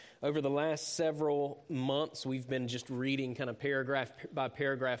Over the last several months, we've been just reading kind of paragraph by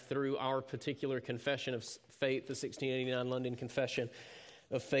paragraph through our particular confession of faith, the 1689 London Confession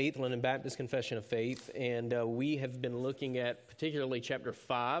of Faith, London Baptist Confession of Faith. And we have been looking at particularly chapter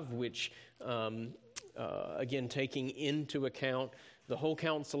 5, which, again, taking into account the whole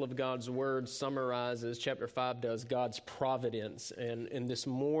counsel of God's Word, summarizes, chapter 5 does, God's providence. And this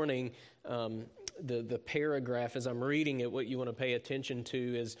morning, the paragraph, as I'm reading it, what you want to pay attention to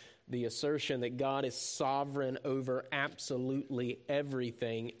is the assertion that God is sovereign over absolutely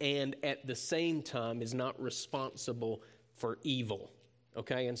everything and at the same time is not responsible for evil.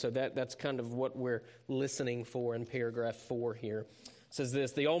 Okay, and so that's kind of what we're listening for in paragraph 4 here. It says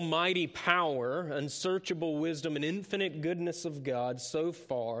this: the almighty power, unsearchable wisdom, and infinite goodness of God so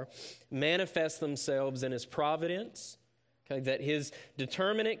far manifest themselves in His providence, okay, that His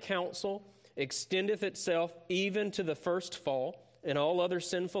determinate counsel extendeth itself even to the first fall and all other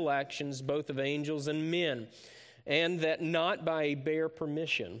sinful actions, both of angels and men, and that not by a bare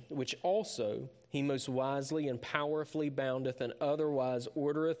permission, which also He most wisely and powerfully boundeth and otherwise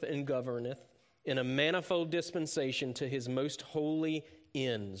ordereth and governeth in a manifold dispensation to His most holy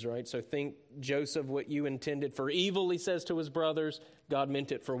ends, right? So think, Joseph, what you intended for evil, he says to his brothers, God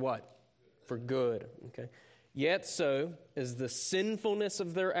meant it for what? For good, okay? Yet so, as the sinfulness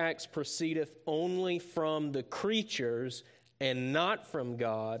of their acts proceedeth only from the creatures and not from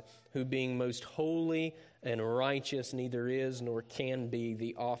God, who being most holy and righteous neither is nor can be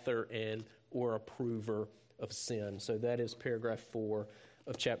the author and or approver of sin. So that is paragraph 4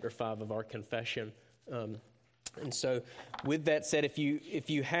 of chapter 5 of our confession. And so with that said, if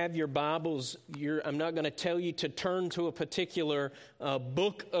you have your Bibles, I'm not going to tell you to turn to a particular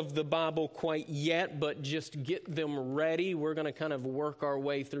book of the Bible quite yet, but just get them ready. We're going to kind of work our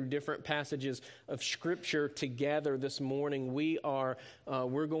way through different passages of Scripture together this morning. We're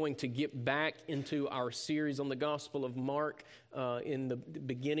going to get back into our series on the Gospel of Mark in the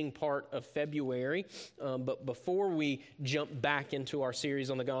beginning part of February. But before we jump back into our series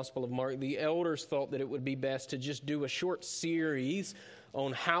on the Gospel of Mark, the elders thought that it would be best to just do a short series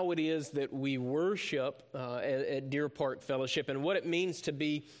on how it is that we worship at Deer Park Fellowship and what it means to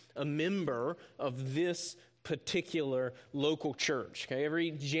be a member of this particular local church. Okay,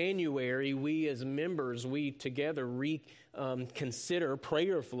 every January, we as members, we together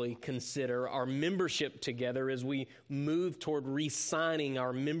prayerfully consider our membership together as we move toward re-signing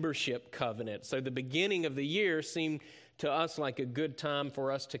our membership covenant. So the beginning of the year seemed to us like a good time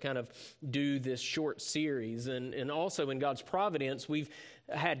for us to kind of do this short series. And also in God's providence, we've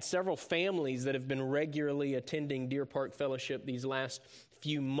had several families that have been regularly attending Deer Park Fellowship these last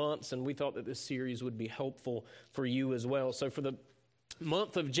few months, and we thought that this series would be helpful for you as well. So for the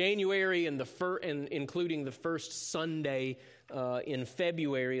month of January and including the first Sunday in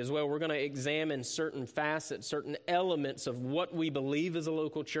February as well, we're going to examine certain facets, certain elements of what we believe as a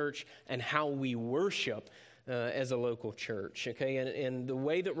local church and how we worship as a local church. Okay, and the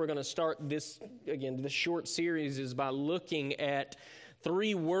way that we're going to start this short series is by looking at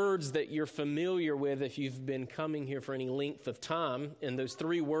 3 words that you're familiar with if you've been coming here for any length of time. And those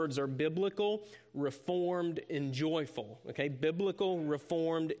 3 words are biblical, reformed, and joyful. Okay, biblical,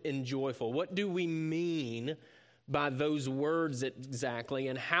 reformed, and joyful. What do we mean by those words exactly,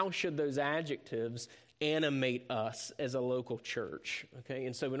 and how should those adjectives animate us as a local church? Okay,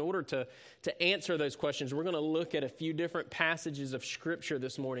 and so in order to answer those questions, we're going to look at a few different passages of Scripture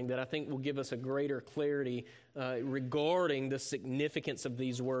this morning that I think will give us a greater clarity regarding the significance of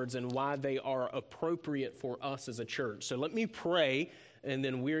these words and why they are appropriate for us as a church. So let me pray, and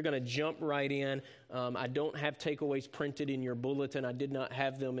then we're going to jump right in. I don't have takeaways printed in your bulletin. I did not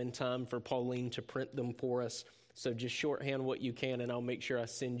have them in time for Pauline to print them for us. So just shorthand what you can, and I'll make sure I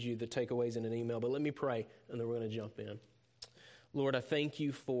send you the takeaways in an email. But let me pray, and then we're going to jump in. Lord, I thank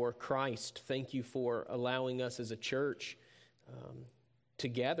you for Christ. Thank you for allowing us as a church to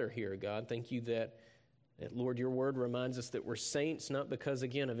gather here, God. Thank you that, Lord, your word reminds us that we're saints, not because,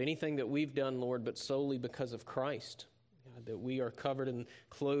 again, of anything that we've done, Lord, but solely because of Christ. God, that we are covered and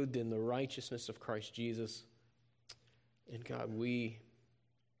clothed in the righteousness of Christ Jesus. And God,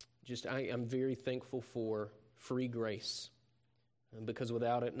 I'm very thankful for free grace, because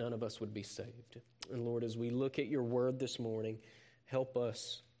without it, none of us would be saved. And Lord, as we look at your word this morning, help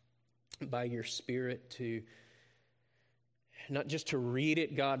us by your Spirit to not just to read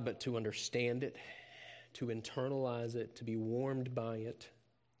it, God, but to understand it, to internalize it, to be warmed by it,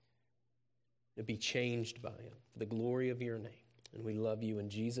 to be changed by it, for the glory of your name. And we love you. In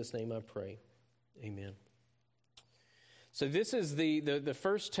Jesus' name I pray. Amen. So this is the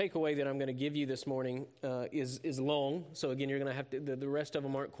first takeaway that I'm going to give you this morning is long. So again, you're going to have to, the rest of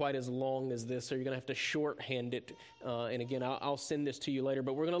them aren't quite as long as this, so you're going to have to shorthand it. And again, I'll send this to you later,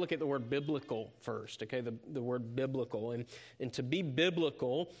 but we're going to look at the word biblical first, okay, the word biblical. And to be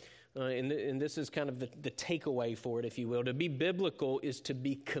biblical, and this is kind of the takeaway for it, if you will. To be biblical is to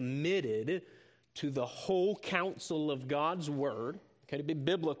be committed to the whole counsel of God's Word. Okay, to be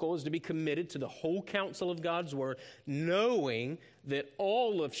biblical is to be committed to the whole counsel of God's Word, knowing that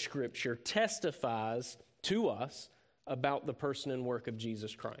all of Scripture testifies to us about the person and work of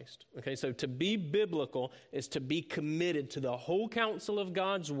Jesus Christ. Okay, so to be biblical is to be committed to the whole counsel of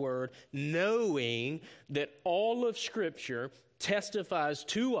God's Word, knowing that all of Scripture testifies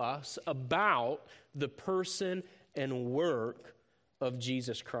to us about the person and work of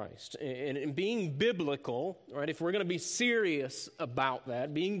Jesus Christ. And being biblical, right, if we're going to be serious about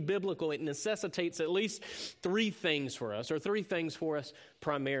that, being biblical, it necessitates at least three things for us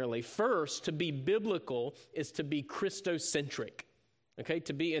primarily. First, to be biblical is to be Christocentric. Okay,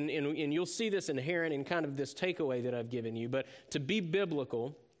 to be, and you'll see this inherent in kind of this takeaway that I've given you, but to be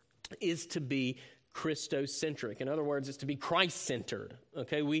biblical is to be Christocentric. In other words, it's to be Christ-centered.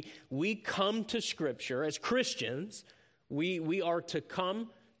 Okay, we come to Scripture as Christians. We are to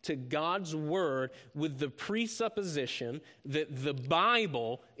come to God's Word with the presupposition that the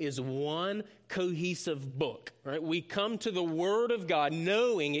Bible is one cohesive book, right? We come to the Word of God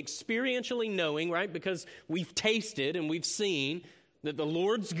knowing, experientially knowing, right? Because we've tasted and we've seen that the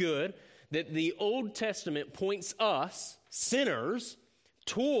Lord's good, that the Old Testament points us, sinners,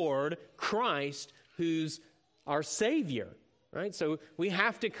 toward Christ, who's our Savior, right? So we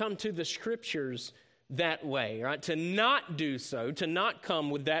have to come to the Scriptures that way, right? To not do so, to not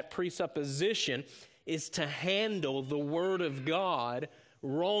come with that presupposition is to handle the Word of God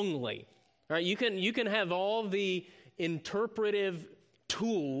wrongly, right? You can have all the interpretive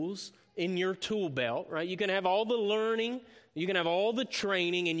tools in your tool belt, right? You can have all the learning, you can have all the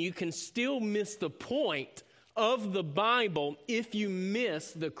training, and you can still miss the point of the Bible if you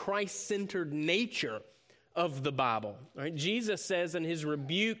miss the Christ-centered nature of the Bible. Right? Jesus says in his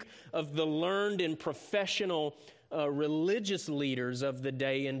rebuke of the learned and professional religious leaders of the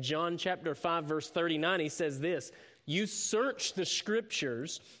day in John chapter 5 verse 39, he says this, "You search the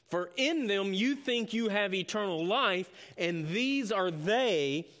Scriptures, for in them you think you have eternal life, and these are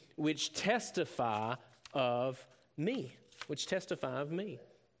they which testify of me." Which testify of me.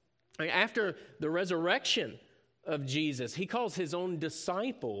 Right? After the resurrection of Jesus, he calls his own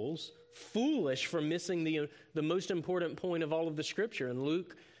disciples foolish for missing the most important point of all of the Scripture. In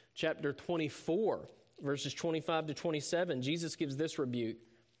Luke chapter 24, verses 25 to 27, Jesus gives this rebuke.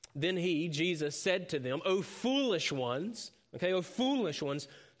 "Then he," Jesus, "said to them, O foolish ones," okay, "O foolish ones,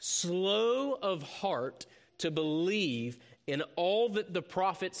 slow of heart to believe in all that the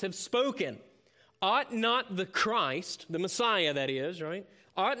prophets have spoken. Ought not the Christ," the Messiah that is, right?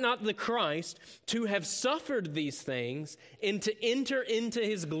 "Ought not the Christ to have suffered these things and to enter into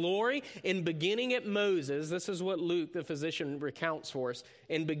his glory?" And beginning at Moses, this is what Luke, the physician, recounts for us.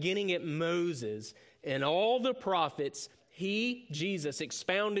 And beginning at Moses and all the prophets, he, Jesus,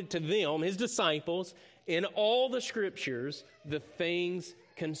 expounded to them, his disciples, in all the Scriptures, the things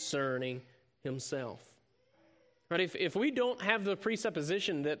concerning himself. Right? If we don't have the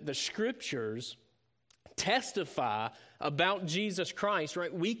presupposition that the Scriptures testify about Jesus Christ,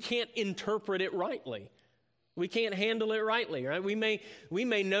 right, we can't interpret it rightly. We can't handle it rightly, right? We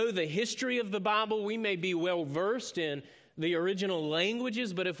may know the history of the Bible. We may be well versed in the original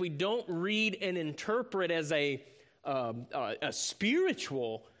languages, but if we don't read and interpret as a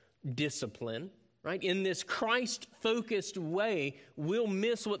spiritual discipline, right, in this Christ-focused way, we'll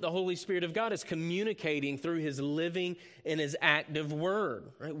miss what the Holy Spirit of God is communicating through his living and his active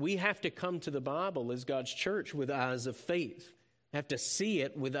word. Right? We have to come to the Bible as God's church with eyes of faith. We have to see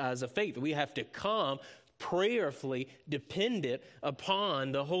it with eyes of faith. We have to come prayerfully dependent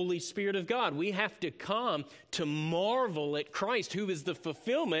upon the Holy Spirit of God. We have to come to marvel at Christ, who is the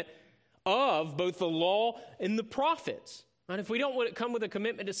fulfillment of both the law and the prophets. And if we don't come with a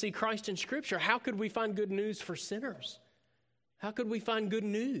commitment to see Christ in Scripture, how could we find good news for sinners? How could we find good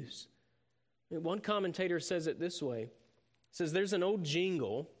news? One commentator says it this way. He says, "There's an old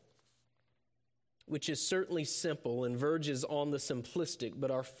jingle which is certainly simple and verges on the simplistic, but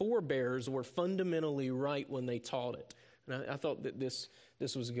our forebears were fundamentally right when they taught it." And I thought that this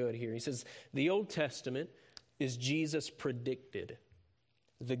was good here. He says, "The Old Testament is Jesus predicted.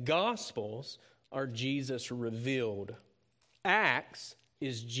 The Gospels are Jesus revealed. Acts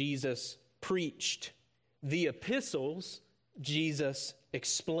is Jesus preached. The epistles, Jesus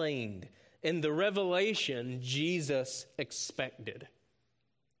explained. and the revelation Jesus expected.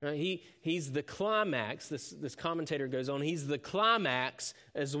 Right? He's the climax, this commentator goes on, he's the climax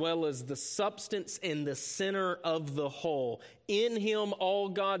as well as the substance and the center of the whole. In him all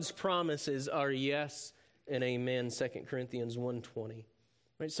God's promises are yes and amen, 2 Corinthians 1:20.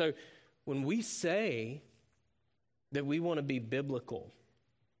 Right? So when we say that we want to be biblical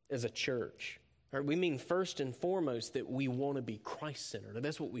as a church, right, we mean first and foremost that we want to be Christ-centered.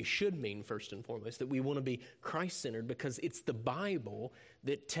 That's what we should mean first and foremost, that we want to be Christ-centered, because it's the Bible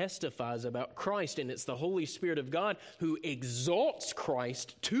that testifies about Christ, and it's the Holy Spirit of God who exalts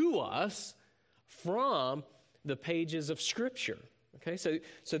Christ to us from the pages of Scripture. Okay,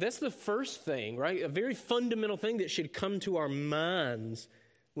 so that's the first thing, right? A very fundamental thing that should come to our minds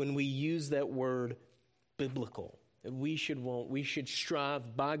when we use that word biblical. We should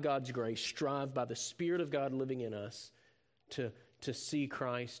strive by God's grace, strive by the Spirit of God living in us to see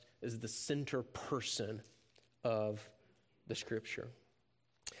Christ as the center person of the Scripture.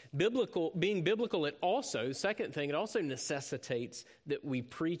 Being biblical, it also, second thing, it also necessitates that we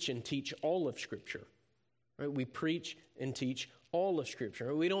preach and teach all of Scripture. Right? We preach and teach all of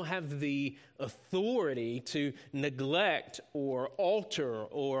Scripture. We don't have the authority to neglect or alter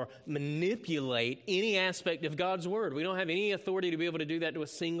or manipulate any aspect of God's Word. We don't have any authority to be able to do that to a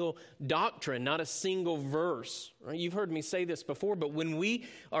single doctrine, not a single verse. Right? You've heard me say this before, but when we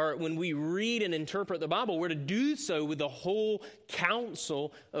read and interpret the Bible, we're to do so with the whole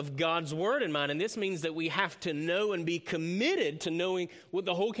counsel of God's Word in mind. And this means that we have to know and be committed to knowing what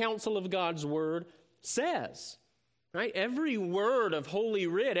the whole counsel of God's Word says. Right? Every word of Holy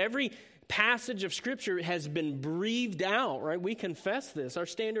Writ, every passage of Scripture has been breathed out, right? We confess this. Our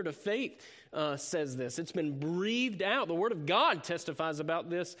standard of faith says this. It's been breathed out. The Word of God testifies about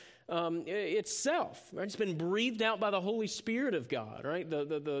this itself. Right? It's been breathed out by the Holy Spirit of God, right?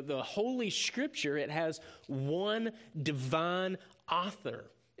 The Holy Scripture, it has one divine author.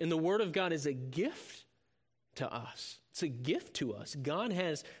 And the Word of God is a gift to us. It's a gift to us. God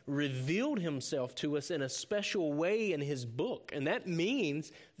has revealed Himself to us in a special way in His book. And that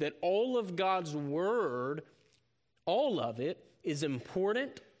means that all of God's Word, all of it, is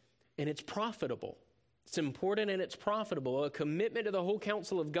important and it's profitable. It's important and it's profitable. A commitment to the whole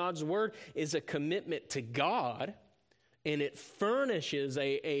counsel of God's Word is a commitment to God, and it furnishes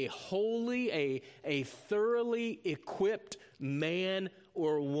a holy, a thoroughly equipped man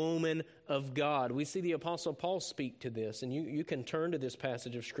or woman of God. We see the Apostle Paul speak to this, and you can turn to this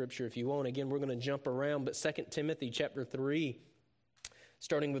passage of Scripture if you want. Again, we're going to jump around, but 2 Timothy chapter 3,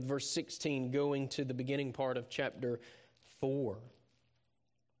 starting with verse 16, going to the beginning part of chapter 4.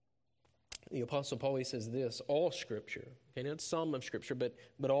 The Apostle Paul, he says this: all Scripture, okay, not some of Scripture,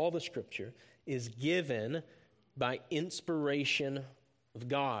 but all the Scripture is given by inspiration of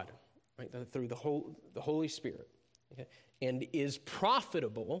God, right, through the Holy Spirit, okay, and is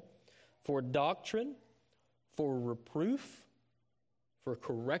profitable for doctrine, for reproof, for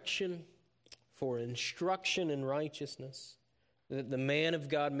correction, for instruction in righteousness, that the man of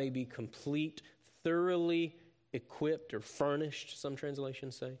God may be complete, thoroughly equipped or furnished, some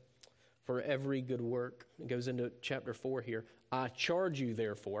translations say, for every good work. It goes into chapter 4 here. I charge you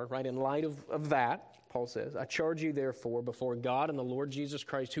therefore, right, in light of that, Paul says, I charge you therefore before God and the Lord Jesus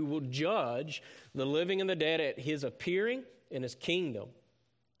Christ, who will judge the living and the dead at His appearing in His kingdom.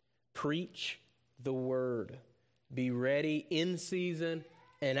 Preach the word. Be ready in season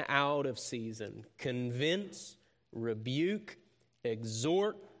and out of season. Convince, rebuke,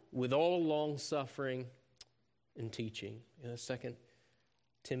 exhort with all long-suffering and teaching. 2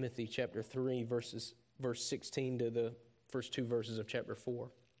 Timothy chapter 3, verse 16 to the first two verses of chapter 4.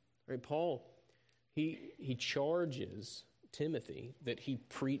 Right, Paul, he charges Timothy that he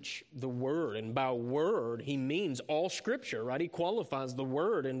preach the word, and by word he means all Scripture, right? He qualifies the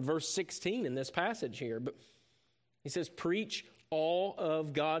word in verse 16 in this passage here, but he says preach all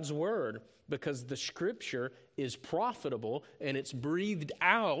of God's word, because the Scripture is profitable and it's breathed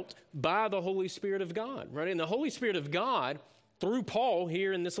out by the Holy Spirit of God, right? And the Holy Spirit of God, through Paul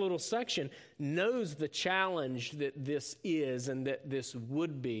here in this little section, knows the challenge that this is and that this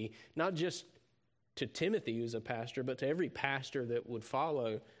would be, not just to Timothy, who's a pastor, but to every pastor that would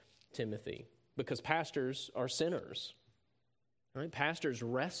follow Timothy, because pastors are sinners. Right? Pastors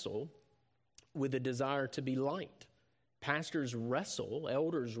wrestle with a desire to be light. Pastors wrestle,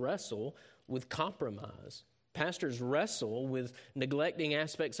 elders wrestle with compromise. Pastors wrestle with neglecting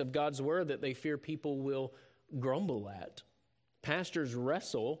aspects of God's word that they fear people will grumble at. Pastors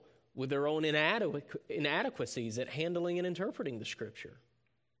wrestle with their own inadequacies at handling and interpreting the Scripture.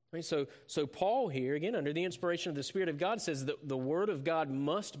 Right? So Paul here, again, under the inspiration of the Spirit of God, says that the Word of God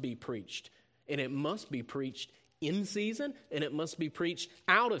must be preached, and it must be preached in season, and it must be preached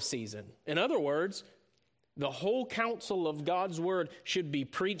out of season. In other words, the whole counsel of God's Word should be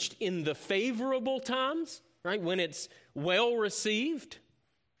preached in the favorable times, right, when it's well received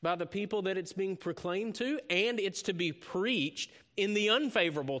by the people that it's being proclaimed to, and it's to be preached in the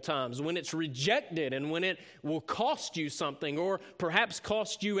unfavorable times when it's rejected and when it will cost you something or perhaps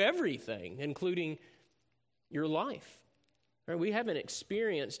cost you everything, including your life. Right? We haven't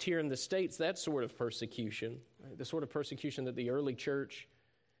experienced here in the States that sort of persecution, right? The sort of persecution that the early church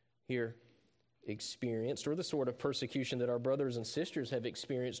here experienced, or the sort of persecution that our brothers and sisters have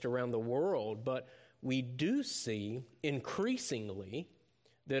experienced around the world. But we do see increasingly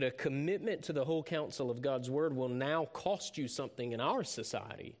that a commitment to the whole counsel of God's Word will now cost you something in our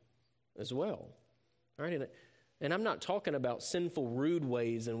society as well. All right? And I'm not talking about sinful, rude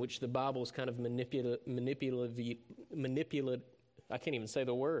ways in which the Bible is kind of manipulative, I can't even say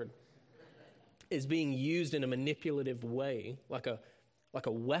the word, is being used in a manipulative way, like a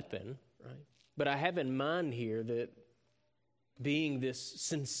weapon, right? But I have in mind here that being this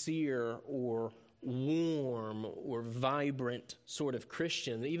sincere or warm or vibrant sort of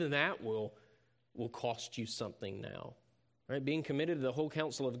Christian, even that will cost you something now. Right? Being committed to the whole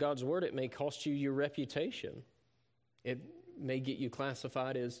counsel of God's Word, it may cost you your reputation. It may get you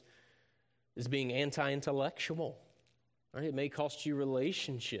classified as being anti-intellectual. Right? It may cost you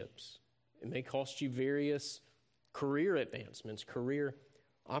relationships. It may cost you various career advancements, career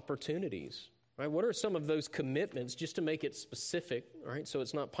opportunities. Right? What are some of those commitments, just to make it specific, right? So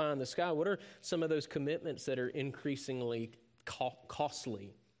it's not pie in the sky, what are some of those commitments that are increasingly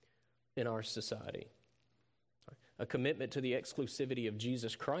costly in our society? A commitment to the exclusivity of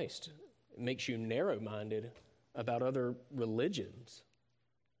Jesus Christ makes you narrow-minded about other religions.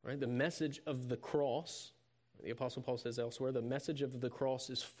 Right? The message of the cross, the Apostle Paul says elsewhere, the message of the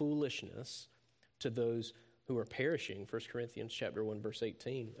cross is foolishness to those who are perishing, 1 Corinthians chapter 1, verse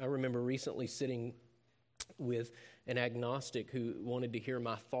 18. I remember recently sitting with an agnostic who wanted to hear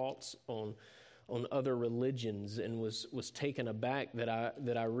my thoughts on other religions and was taken aback that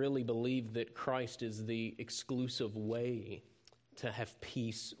I really believe that Christ is the exclusive way to have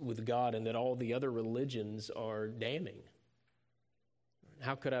peace with God and that all the other religions are damning.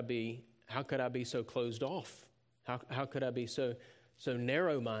 How could I be so closed off? How could I be so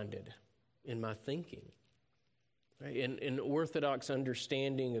narrow-minded in my thinking? Right? In orthodox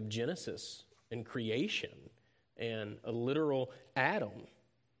understanding of Genesis and creation and a literal Adam,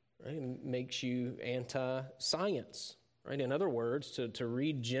 right? It makes you anti-science. Right? In other words, to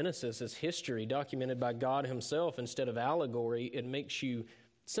read Genesis as history documented by God Himself instead of allegory, it makes you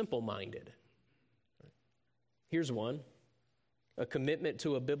simple-minded. Here's one: a commitment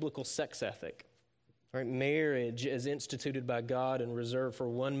to a biblical sex ethic. Right? Marriage as instituted by God and reserved for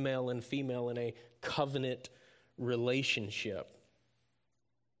one male and female in a covenant relationship.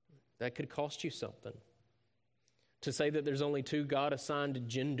 That could cost you something. To say that there's only two God-assigned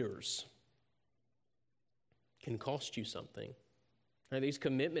genders can cost you something. Right? These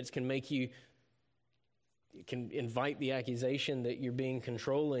commitments can invite the accusation that you're being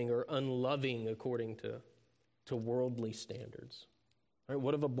controlling or unloving according to worldly standards. Right?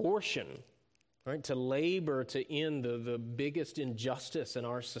 What of abortion? Right? To labor to end the biggest injustice in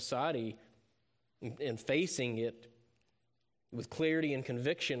our society and facing it with clarity and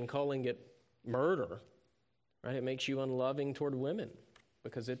conviction, calling it murder. Right? It makes you unloving toward women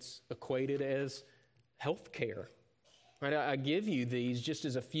because it's equated as health care. Right? I give you these just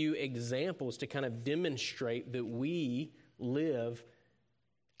as a few examples to kind of demonstrate that we live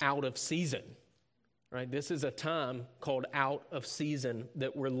out of season. Right? This is a time called out of season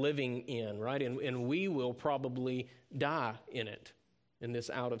that we're living in, right? And we will probably die in it, in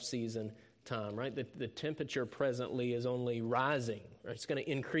this out of season time, right? The temperature presently is only rising. Right? It's going to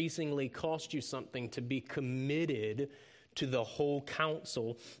increasingly cost you something to be committed to the whole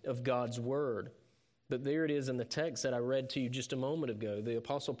counsel of God's Word. But there it is in the text that I read to you just a moment ago, the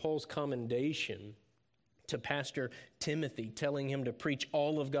Apostle Paul's commendation to Pastor Timothy, telling him to preach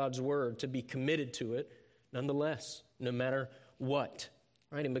all of God's Word, to be committed to it, nonetheless, no matter what.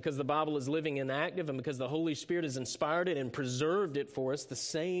 Right? And because the Bible is living and active, and because the Holy Spirit has inspired it and preserved it for us, the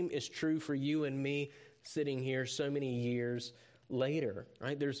same is true for you and me sitting here so many years later.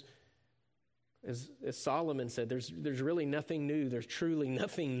 Right? There's, as Solomon said, there's really nothing new. There's truly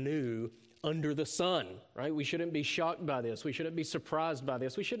nothing new under the sun. Right? We shouldn't be shocked by this. We shouldn't be surprised by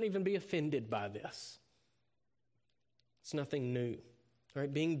this. We shouldn't even be offended by this. It's nothing new.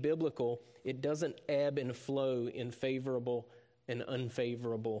 Right? Being biblical, it doesn't ebb and flow in favorable and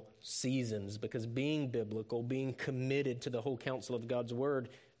unfavorable seasons, because being biblical, being committed to the whole counsel of God's Word,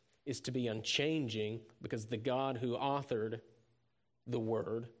 is to be unchanging, because the God who authored the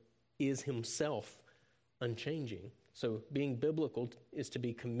Word is himself unchanging. So being biblical is to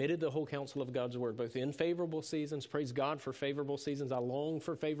be committed to the whole counsel of God's Word, both in favorable seasons. Praise God for favorable seasons. I long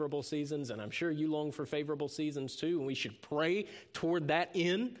for favorable seasons, and I'm sure you long for favorable seasons too, and we should pray toward that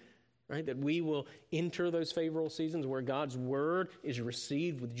end, right? That we will enter those favorable seasons where God's Word is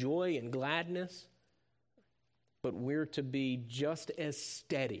received with joy and gladness. But we're to be just as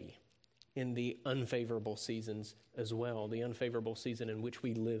steady in the unfavorable seasons as well, the unfavorable season in which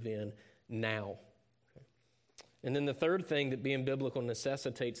we live in now. Okay. And then the third thing that being biblical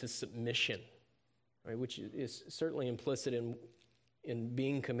necessitates is submission, right? Which is certainly implicit in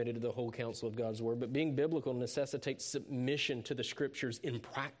being committed to the whole counsel of God's Word. But being biblical necessitates submission to the Scriptures in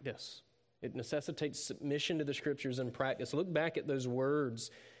practice. It necessitates submission to the Scriptures in practice. Look back at those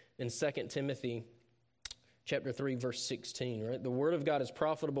words in 2 Timothy chapter 3, verse 16, right? The Word of God is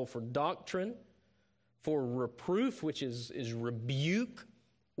profitable for doctrine, for reproof, which is rebuke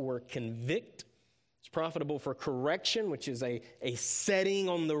or convict. It's profitable for correction, which is a setting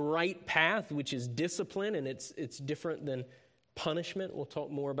on the right path, which is discipline, and it's different than punishment. We'll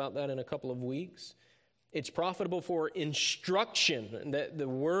talk more about that in a couple of weeks. It's profitable for instruction. The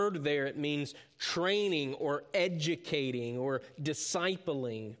word there, it means training or educating or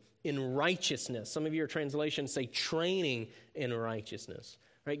discipling in righteousness. Some of your translations say training in righteousness.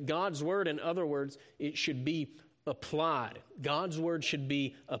 Right? God's Word, in other words, it should be applied. God's Word should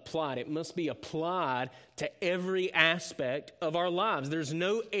be applied. It must be applied to every aspect of our lives. There's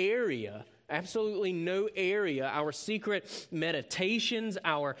no area, absolutely no area, our secret meditations,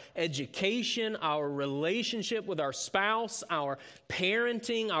 our education, our relationship with our spouse, our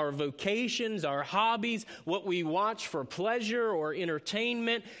parenting, our vocations, our hobbies, what we watch for pleasure or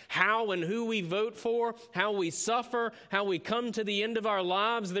entertainment, how and who we vote for, how we suffer, how we come to the end of our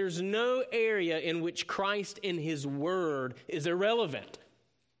lives. There's no area in which Christ in His Word is irrelevant.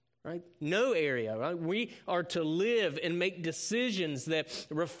 Right? No area. Right? We are to live and make decisions that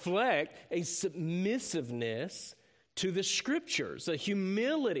reflect a submissiveness to the Scriptures, a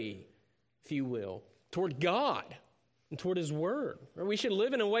humility, if you will, toward God and toward His Word. Right? We should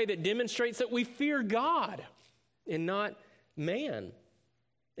live in a way that demonstrates that we fear God and not man.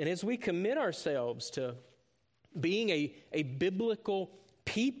 And as we commit ourselves to being a biblical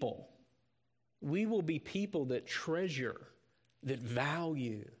people, we will be people that treasure, that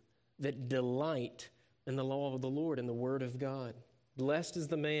value, that delight in the law of the Lord and the Word of God. Blessed is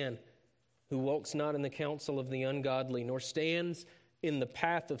the man who walks not in the counsel of the ungodly, nor stands in the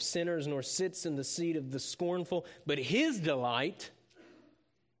path of sinners, nor sits in the seat of the scornful, but his delight,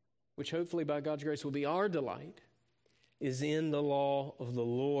 which hopefully by God's grace will be our delight, is in the law of the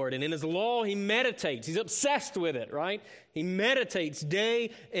Lord. And in His law, he meditates. He's obsessed with it, right? He meditates day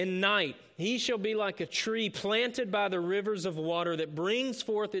and night. He shall be like a tree planted by the rivers of water that brings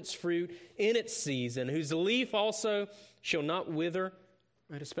forth its fruit in its season, whose leaf also shall not wither,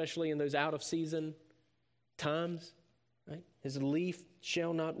 right? Especially in those out-of-season times, right? His leaf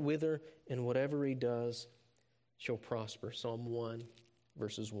shall not wither, and whatever he does shall prosper. Psalm 1,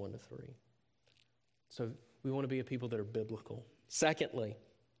 verses 1 to 3. So we want to be a people that are biblical. Secondly,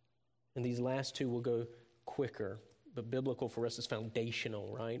 and these last two will go quicker, but biblical for us is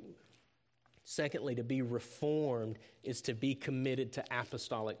foundational, right? Secondly, to be reformed is to be committed to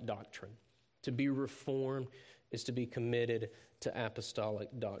apostolic doctrine. To be reformed is to be committed to apostolic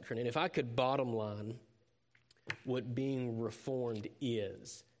doctrine. And if I could bottom line what being reformed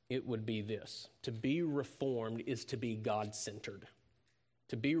is, it would be this. To be reformed is to be God-centered.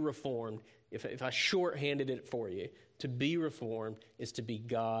 To be reformed, if I shorthanded it for you, to be reformed is to be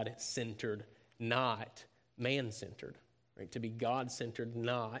God-centered, not man-centered. Right? To be God-centered,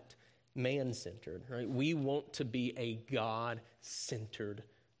 not man-centered. Right? We want to be a God-centered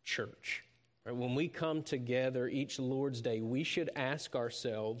church. Right? When we come together each Lord's Day, we should ask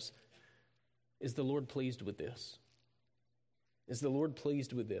ourselves, is the Lord pleased with this? Is the Lord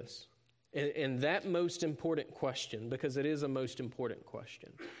pleased with this? And that most important question, because it is a most important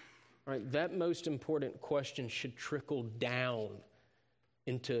question, right? That most important question should trickle down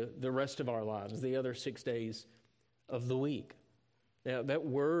into the rest of our lives, the other 6 days of the week. Now, that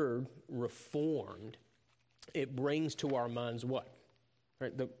word, reformed, it brings to our minds what?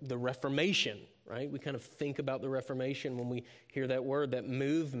 Right? The Reformation, right? We kind of think about the Reformation when we hear that word, that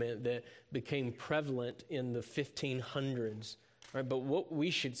movement that became prevalent in the 1500s Right? But what we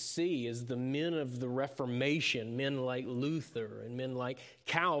should see is the men of the Reformation, men like Luther and men like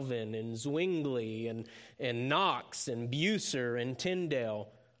Calvin and Zwingli and Knox and Bucer and Tyndale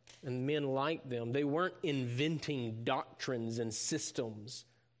and men like them, they weren't inventing doctrines and systems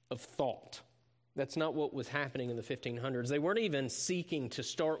of thought. That's not what was happening in the 1500s. They weren't even seeking to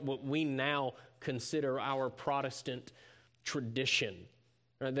start what we now consider our Protestant tradition.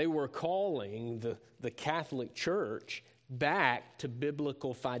 Right? They were calling the Catholic Church back to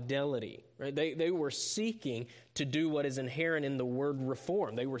biblical fidelity. Right? They were seeking to do what is inherent in the word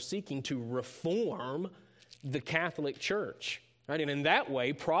reform. They were seeking to reform the Catholic Church. Right? And in that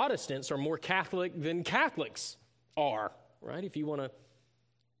way, Protestants are more Catholic than Catholics are. Right? If you want to,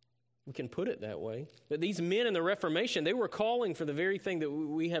 we can put it that way. But these men in the Reformation, they were calling for the very thing that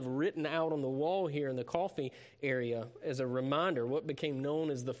we have written out on the wall here in the coffee area as a reminder, what became known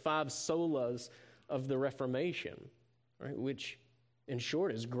as the 5 solas of the Reformation, right? Which, in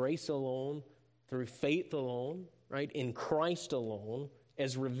short, is grace alone, through faith alone, right? In Christ alone,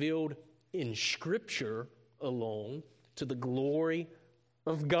 as revealed in Scripture alone, to the glory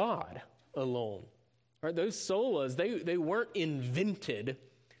of God alone. Right? Those solas, they weren't invented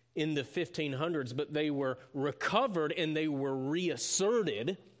in the 1500s, but they were recovered and they were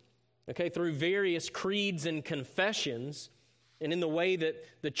reasserted, okay, through various creeds and confessions, and in the way that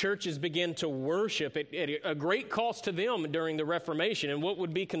the churches began to worship at a great cost to them during the Reformation, and what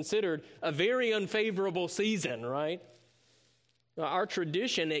would be considered a very unfavorable season, right? Our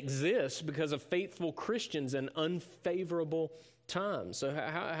tradition exists because of faithful Christians in unfavorable times. So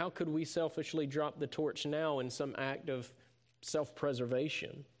how could we selfishly drop the torch now in some act of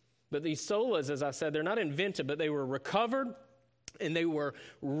self-preservation? But these solas, as I said, they're not invented, but they were recovered and they were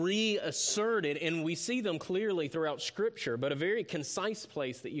reasserted, and we see them clearly throughout Scripture. But a very concise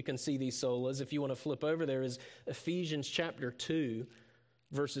place that you can see these solas, if you want to flip over there, is Ephesians chapter 2,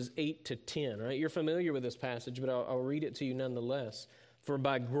 verses 8 to 10. Right? You're familiar with this passage, but I'll read it to you nonetheless. For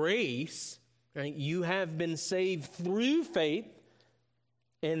by grace, right, you have been saved through faith,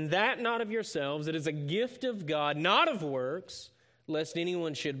 and that not of yourselves. It is a gift of God, not of works, lest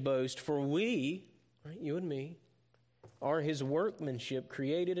anyone should boast. For we, right, you and me, are His workmanship,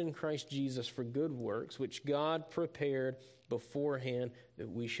 created in Christ Jesus for good works, which God prepared beforehand that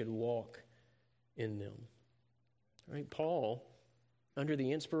we should walk in them. Right? Paul, under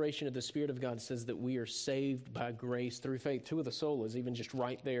the inspiration of the Spirit of God, says that we are saved by grace through faith. 2 of the solas, even just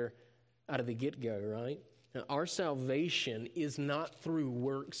right there out of the get-go, right? Now, our salvation is not through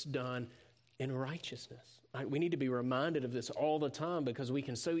works done in righteousness. Right? We need to be reminded of this all the time because we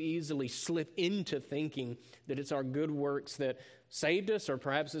can so easily slip into thinking that it's our good works that saved us, or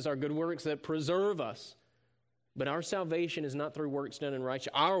perhaps it's our good works that preserve us. But our salvation is not through works done in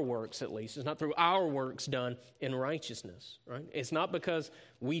righteousness. Our works, at least, is not through our works done in righteousness. Right? It's not because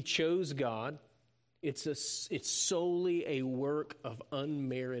we chose God. It's solely a work of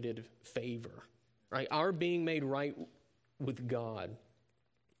unmerited favor. Right? Our being made right with God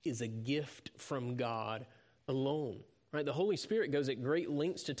is a gift from God alone. Right? The Holy Spirit goes at great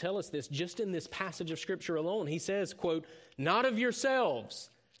lengths to tell us this just in this passage of Scripture alone. He says, quote, not of yourselves.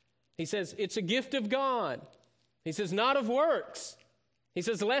 He says, it's a gift of God. He says, not of works. He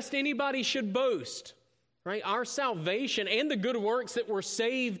says, lest anybody should boast. Right? Our salvation and the good works that we're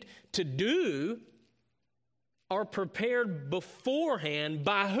saved to do are prepared beforehand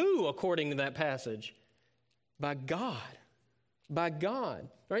by who, according to that passage? By God. By God.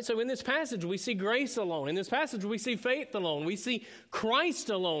 Right? So in this passage, we see grace alone. In this passage, we see faith alone. We see Christ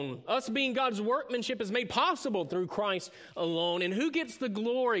alone. Us being God's workmanship is made possible through Christ alone. And who gets the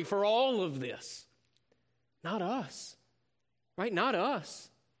glory for all of this? Not us. Right? Not us.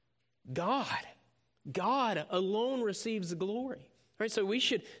 God. God alone receives the glory. Right? So we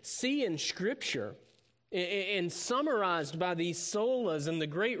should see in Scripture, and summarized by these solas and the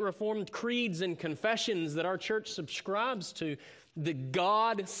great Reformed creeds and confessions that our church subscribes to, the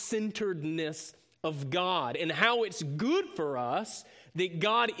God-centeredness of God and how it's good for us that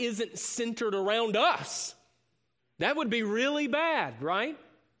God isn't centered around us. That would be really bad, right?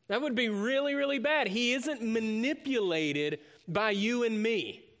 That would be really, really bad. He isn't manipulated by you and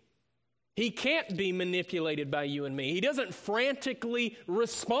me. He can't be manipulated by you and me. He doesn't frantically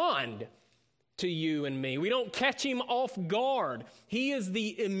respond to you and me. We don't catch him off guard. He is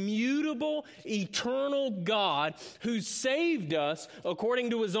the immutable, eternal God who saved us according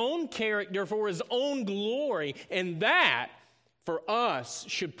to his own character for his own glory. And that, for us,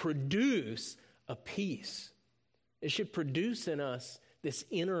 should produce a peace. It should produce in us this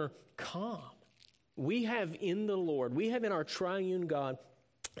inner calm. We have in the Lord, we have in our triune God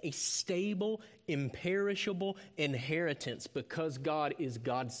a stable, imperishable inheritance because God is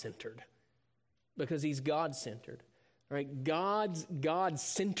God-centered. Because He's God-centered. Right? God's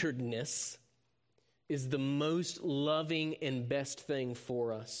God-centeredness is the most loving and best thing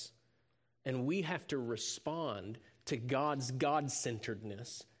for us. And we have to respond to God's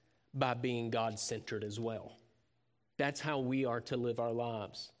God-centeredness by being God-centered as well. That's how we are to live our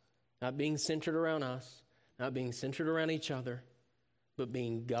lives. Not being centered around us, not being centered around each other, but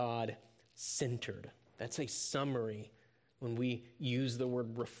being God-centered. That's a summary when we use the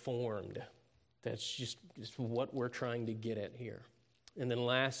word reformed. That's just what we're trying to get at here. And then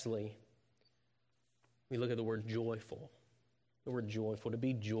lastly, we look at the word joyful. The word joyful. To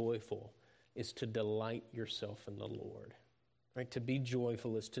be joyful is to delight yourself in the Lord. Right? To be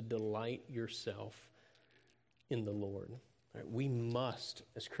joyful is to delight yourself in the Lord. Right? We must,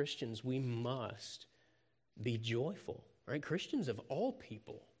 as Christians, we must be joyful. Right? Christians of all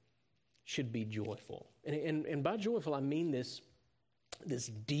people should be joyful. And by joyful, I mean this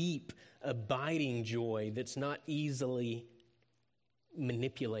deep, abiding joy that's not easily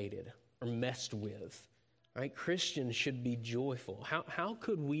manipulated or messed with. Right? Christians should be joyful. How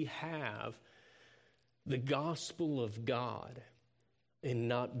could we have the gospel of God and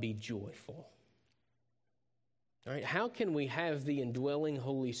not be joyful? All right? How can we have the indwelling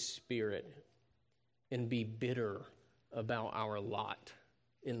Holy Spirit and be bitter about our lot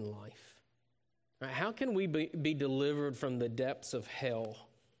in life? All right? How can we be delivered from the depths of hell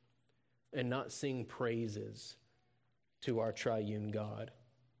and not sing praises to our triune God?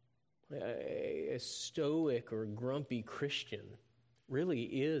 A stoic or grumpy Christian really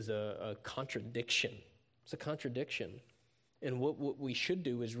is a contradiction. It's a contradiction. And what we should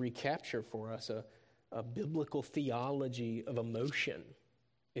do is recapture for us a biblical theology of emotion,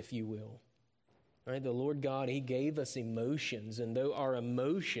 if you will. All right, the Lord God, He gave us emotions, and though our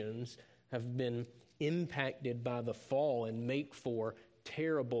emotions have been impacted by the fall and make for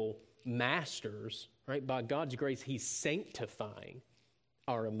terrible masters, right, by God's grace, He's sanctifying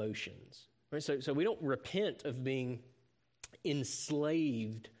our emotions. Right? So we don't repent of being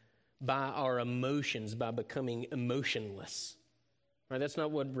enslaved by our emotions by becoming emotionless. Right? That's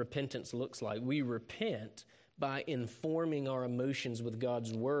not what repentance looks like. We repent by informing our emotions with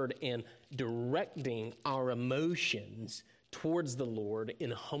God's word and directing our emotions towards the Lord in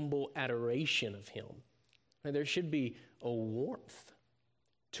humble adoration of Him. Right? There should be a warmth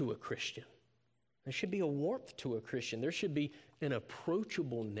to a Christian. There should be a warmth to a Christian. There should be an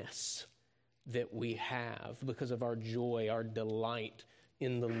approachableness that we have because of our joy, our delight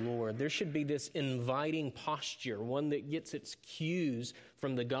in the Lord. There should be this inviting posture, one that gets its cues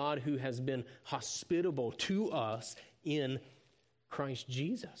from the God who has been hospitable to us in Christ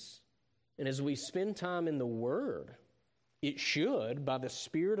Jesus. And as we spend time in the Word, it should, by the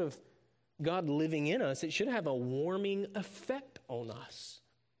Spirit of God living in us, it should have a warming effect on us.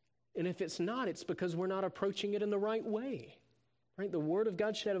 And if it's not, it's because we're not approaching it in the right way. Right? The Word of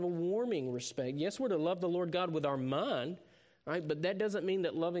God should have a warming respect. Yes, we're to love the Lord God with our mind, right? But that doesn't mean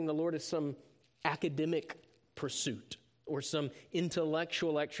that loving the Lord is some academic pursuit or some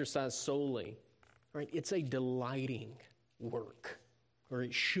intellectual exercise solely. Right? It's a delighting work, or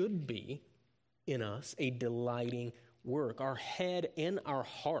it should be in us a delighting work. Our head and our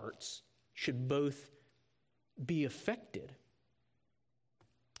hearts should both be affected.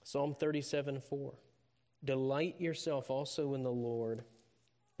 Psalm 37:4. Delight yourself also in the Lord,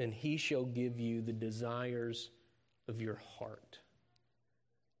 and He shall give you the desires of your heart.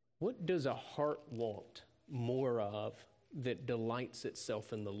 What does a heart want more of that delights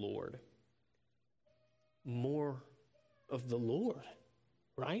itself in the Lord? More of the Lord,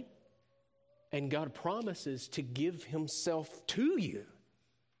 right? And God promises to give Himself to you.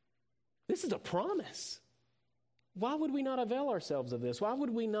 This is a promise. Why would we not avail ourselves of this? Why would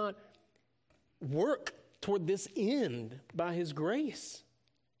we not work toward this end by His grace?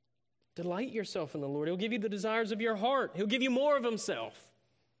 Delight yourself in the Lord. He'll give you the desires of your heart. He'll give you more of Himself.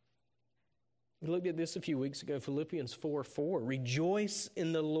 We looked at this a few weeks ago, Philippians 4:4. Rejoice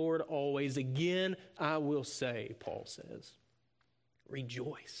in the Lord always. Again, I will say, Paul says,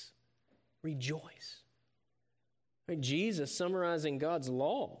 rejoice. Rejoice. Right? Jesus, summarizing God's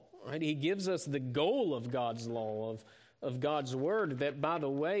law, right? He gives us the goal of God's law, of God's word, that, by the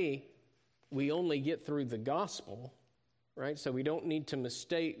way, we only get through the gospel, right? So we don't need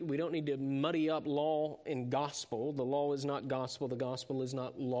to muddy up law and gospel. The law is not gospel, the gospel is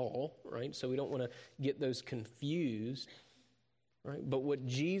not law, right? So we don't want to get those confused, right? But what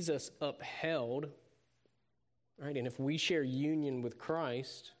Jesus upheld, right? And if we share union with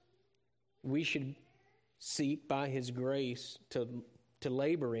Christ, we should seek by His grace to to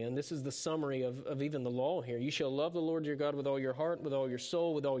labor in. This is the summary of even the law here. You shall love the Lord your God with all your heart, with all your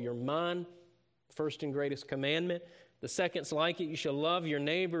soul, with all your mind. First and greatest commandment. The second's like it. You shall love your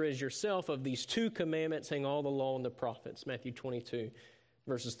neighbor as yourself. Of these two commandments hang all the law and the prophets. Matthew 22,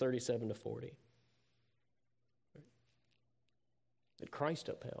 verses 37 to 40. That Christ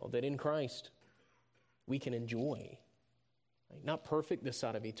upheld, that in Christ we can enjoy. Not perfect this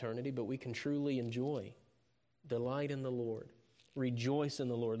side of eternity, but we can truly enjoy. Delight in the Lord. Rejoice in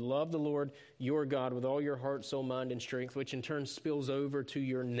the Lord. Love the Lord your God with all your heart, soul, mind, and strength, which in turn spills over to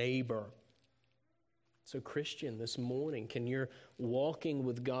your neighbor. So, Christian, this morning, can your walking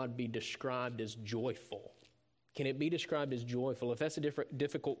with God be described as joyful? Can it be described as joyful? If that's a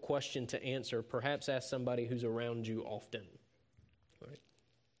difficult question to answer, perhaps ask somebody who's around you often.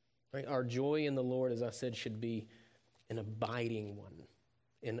 Right? Our joy in the Lord, as I said, should be an abiding one.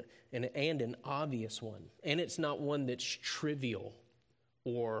 And an obvious one. And it's not one that's trivial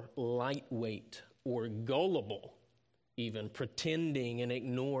or lightweight or gullible, even pretending and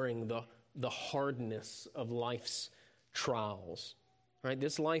ignoring the hardness of life's trials. Right?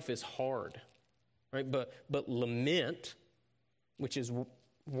 This life is hard. Right? But lament, which is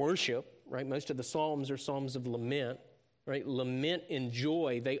worship, right? Most of the Psalms are Psalms of lament. Right? Lament and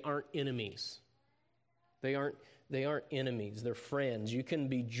joy, they aren't enemies. They aren't enemies, they're friends. You can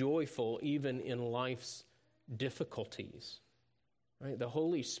be joyful even in life's difficulties. Right? The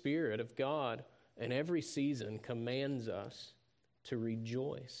Holy Spirit of God in every season commands us to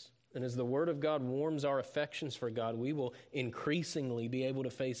rejoice. And as the Word of God warms our affections for God, we will increasingly be able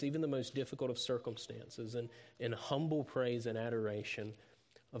to face even the most difficult of circumstances in humble praise and adoration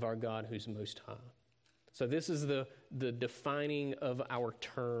of our God who's most high. So this is the defining of our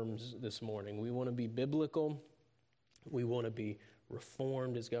terms this morning. We want to be biblical. We want to be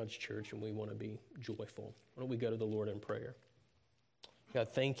reformed as God's church, and we want to be joyful. Why don't we go to the Lord in prayer? God,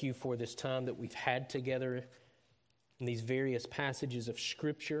 thank you for this time that we've had together in these various passages of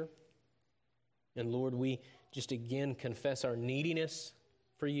Scripture. And Lord, we just again confess our neediness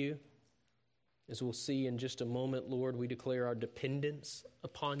for you. As we'll see in just a moment, Lord, we declare our dependence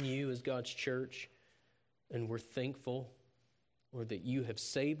upon you as God's church. And we're thankful, Lord, that you have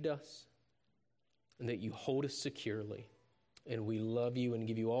saved us and that you hold us securely. And we love you and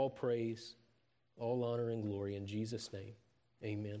give you all praise, all honor, and glory in Jesus' name. Amen.